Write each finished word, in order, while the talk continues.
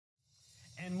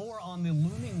more on the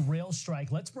looming rail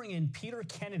strike, let's bring in Peter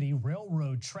Kennedy,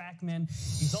 railroad trackman.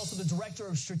 He's also the Director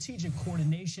of Strategic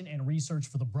Coordination and Research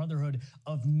for the Brotherhood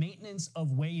of Maintenance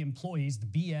of Way Employees, the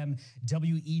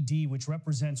BMWED, which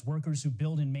represents workers who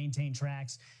build and maintain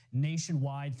tracks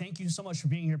nationwide. Thank you so much for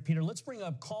being here, Peter. Let's bring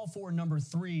up call for number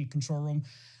 3, control room.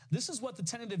 This is what the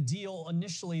tentative deal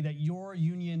initially that your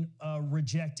union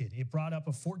rejected. It brought up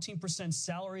a 14%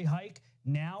 salary hike.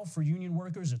 Now for union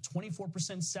workers, a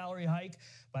 24% salary hike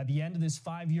by the end of this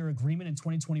 5-year agreement in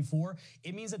 2024.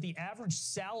 It means that the average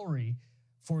salary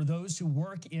for those who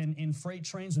work in freight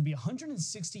trains would be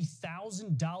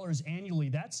 $160,000 annually.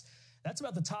 That's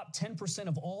about the top 10%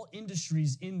 of all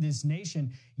industries in this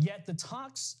nation. Yet the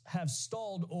talks have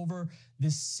stalled over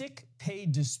this sick pay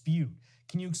dispute.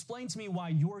 Can you explain to me why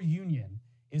your union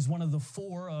is one of the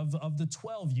 4 of the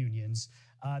 12 unions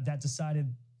that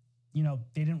decided, you know,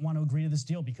 they didn't want to agree to this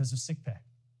deal because of sick pay?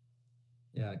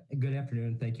 Yeah, good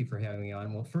afternoon. Thank you for having me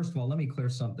on. Well, first of all, let me clear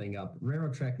something up.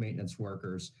 Railroad track maintenance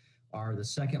workers are the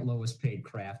second lowest paid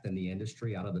craft in the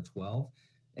industry out of the 12.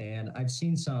 And I've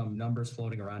seen some numbers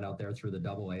floating around out there through the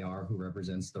AAR, who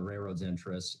represents the railroad's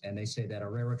interests, and they say that a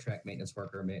railroad track maintenance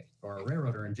worker or a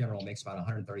railroader in general makes about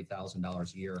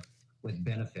 $130,000 a year with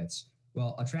benefits.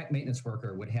 Well, a track maintenance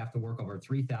worker would have to work over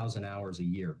 3,000 hours a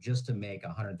year just to make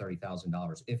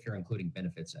 $130,000 if you're including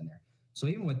benefits in there. So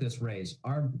even with this raise,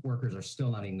 our workers are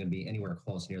still not even going to be anywhere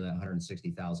close near that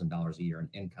 $160,000 a year in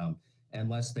income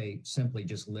unless they simply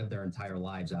just live their entire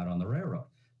lives out on the railroad.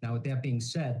 Now, with that being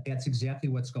said, that's exactly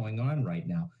what's going on right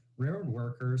now. Railroad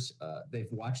workers,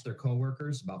 they've watched their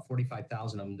coworkers, about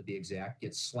 45,000 of them to be exact,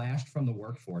 get slashed from the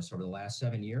workforce over the last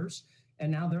 7 years.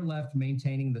 And now they're left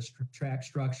maintaining the track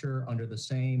structure under the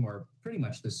same or pretty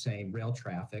much the same rail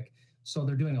traffic. So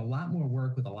they're doing a lot more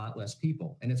work with a lot less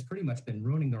people. And it's pretty much been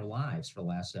ruining their lives for the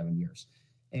last 7 years.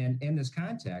 And in this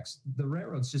context, the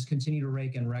railroads just continue to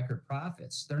rake in record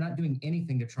profits. They're not doing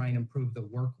anything to try and improve the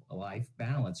work-life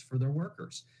balance for their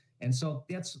workers. And so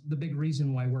that's the big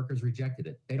reason why workers rejected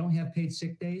it. They don't have paid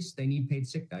sick days. They need paid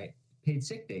sick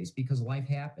days because life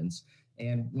happens.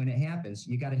 And when it happens,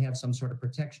 you got to have some sort of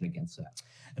protection against that.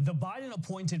 The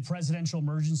Biden-appointed Presidential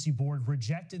Emergency Board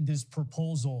rejected this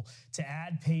proposal to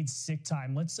add paid sick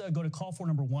time. Let's go to call for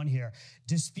number 1 here.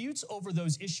 Disputes over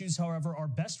those issues, however, are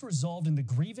best resolved in the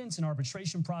grievance and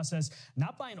arbitration process,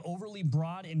 not by an overly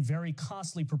broad and very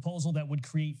costly proposal that would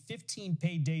create 15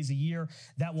 paid days a year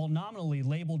that, while nominally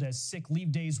labeled as sick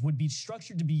leave days, would be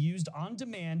structured to be used on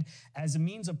demand as a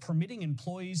means of permitting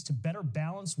employees to better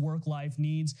balance work-life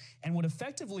needs and would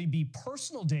effectively be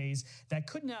personal days that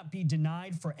could not be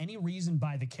denied for any reason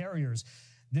by the carriers.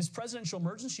 This Presidential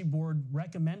Emergency Board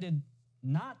recommended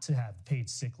not to have paid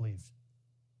sick leave.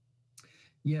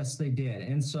 Yes, they did.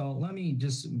 And so let me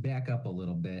just back up a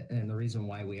little bit. And the reason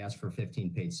why we asked for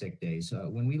 15 paid sick days.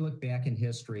 When we look back in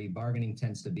history, bargaining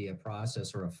tends to be a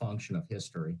process or a function of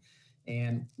history.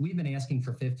 And we've been asking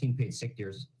for 15 paid sick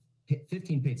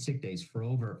days for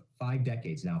over 5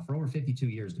 decades now, for over 52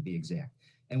 years to be exact.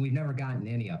 And we've never gotten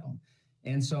any of them.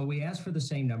 And so we asked for the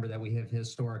same number that we have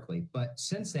historically. But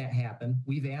since that happened,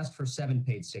 we've asked for 7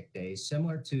 paid sick days,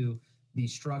 similar to the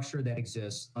structure that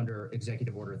exists under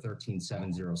Executive Order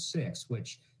 13706,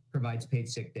 which provides paid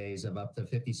sick days of up to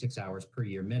 56 hours per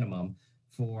year minimum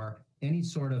for any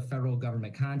sort of federal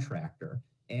government contractor.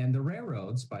 And the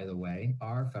railroads, by the way,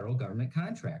 are federal government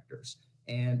contractors.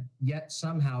 And yet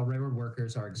somehow railroad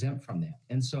workers are exempt from that.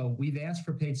 And so we've asked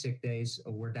for paid sick days.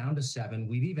 We're down to 7.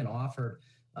 We've even offered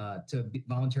to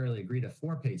voluntarily agree to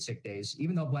 4 paid sick days.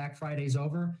 Even though Black Friday's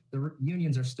over, the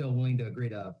unions are still willing to agree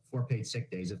to 4 paid sick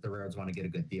days if the railroads want to get a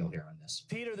good deal here on this.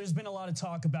 Peter, there's been a lot of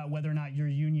talk about whether or not your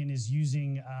union is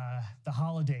using the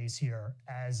holidays here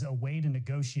as a way to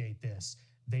negotiate this.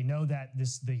 They know that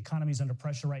the economy is under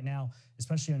pressure right now,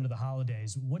 especially under the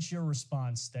holidays. What's your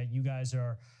response that you guys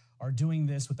are doing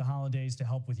this with the holidays to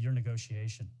help with your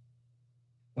negotiation?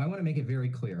 Well, I want to make it very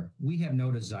clear. We have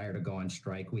no desire to go on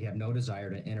strike. We have no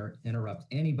desire to interrupt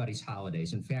anybody's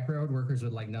holidays. In fact, railroad workers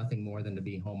would like nothing more than to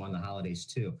be home on the holidays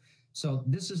too. So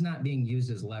this is not being used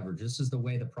as leverage. This is the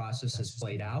way the process has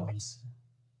played out.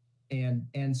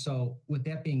 And so with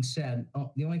that being said,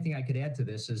 the only thing I could add to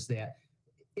this is that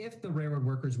if the railroad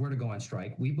workers were to go on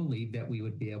strike, we believe that we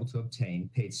would be able to obtain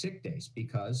paid sick days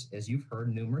because, as you've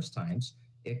heard numerous times,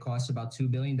 it costs about $2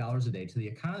 billion a day to the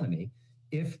economy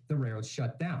if the railroads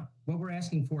shut down. What we're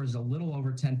asking for is a little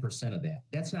over 10% of that.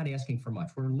 That's not asking for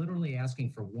much. We're literally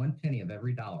asking for 1 penny of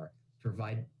every dollar to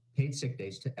provide paid sick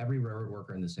days to every railroad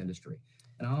worker in this industry.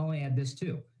 And I'll only add this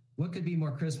too. What could be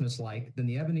more Christmas-like than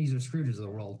the Ebeneezer Scrooges of the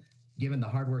world giving the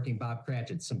hardworking Bob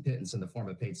Cratchit some pittance in the form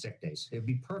of paid sick days? It would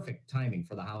be perfect timing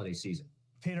for the holiday season.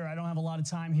 Peter, I don't have a lot of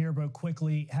time here, but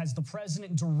quickly, has the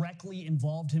president directly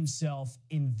involved himself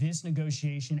in this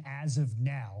negotiation as of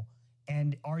now?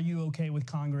 And are you okay with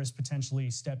Congress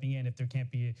potentially stepping in if there can't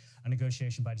be a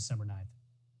negotiation by December 9th?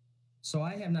 So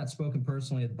I have not spoken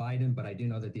personally with Biden, but I do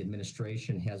know that the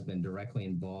administration has been directly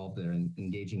involved in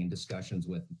engaging in discussions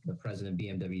with the president of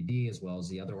BMWED as well as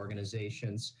the other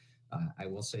organizations. I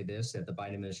will say this, that the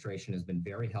Biden administration has been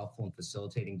very helpful in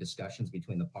facilitating discussions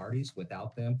between the parties.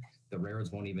 Without them, the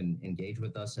railroads won't even engage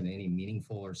with us in any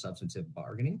meaningful or substantive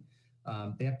bargaining.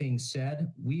 That being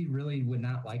said, we really would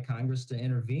not like Congress to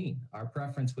intervene. Our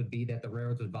preference would be that the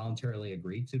railroads would voluntarily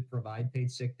agree to provide paid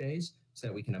sick days so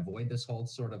that we can avoid this whole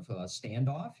sort of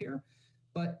standoff here.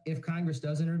 But if Congress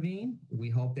does intervene, we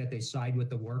hope that they side with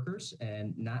the workers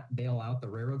and not bail out the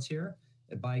railroads here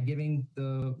by giving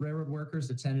the railroad workers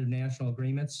the tentative national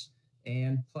agreements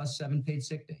and plus 7 paid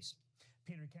sick days.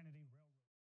 Peter Kennedy.